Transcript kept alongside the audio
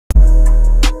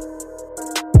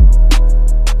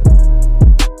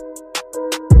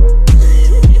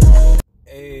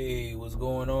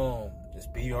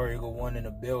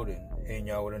the building, hitting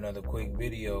y'all with another quick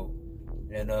video.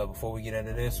 And before we get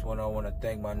into this one, I want to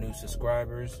thank my new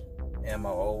subscribers and my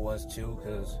old ones too,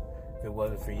 because if it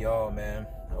wasn't for y'all, man,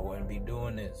 I wouldn't be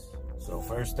doing this. So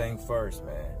first thing first,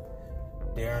 man,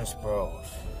 Darren Sproles,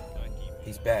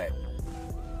 he's back.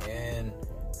 And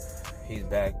he's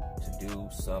back to do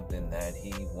something that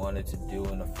he wanted to do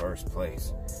in the first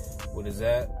place. What is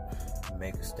that?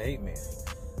 Make a statement.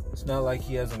 It's not like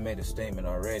he hasn't made a statement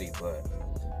already, but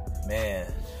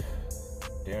man,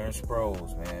 Darren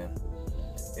Sproles, man.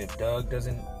 If Doug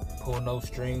doesn't pull no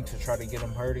string to try to get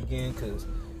him hurt again, because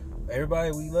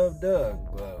everybody, we love Doug,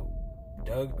 but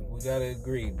Doug, we gotta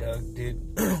agree, Doug did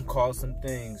cause some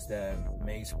things that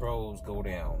made Sproles go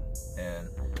down, and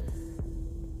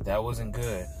that wasn't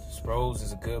good. Sproles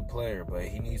is a good player, but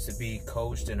he needs to be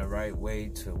coached in the right way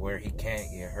to where he can't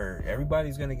get hurt.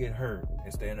 Everybody's gonna get hurt.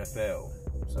 It's the NFL.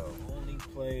 So, only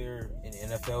player in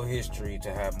NFL history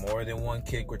to have more than one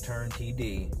kick return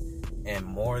TD and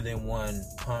more than one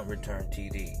punt return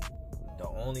TD. The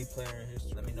only player in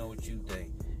history. Let me know what you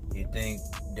think. You think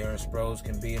Darren Sproles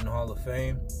can be in the Hall of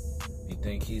Fame? You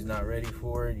think he's not ready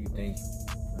for it? You think?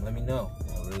 Let me know.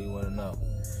 I really want to know.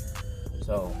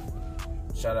 So,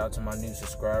 shout out to my new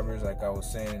subscribers, like I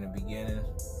was saying in the beginning,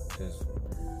 because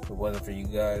if it wasn't for you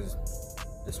guys,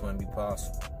 this wouldn't be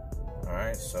possible.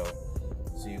 Alright, so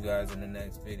see you guys in the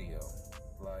next video.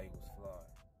 Like.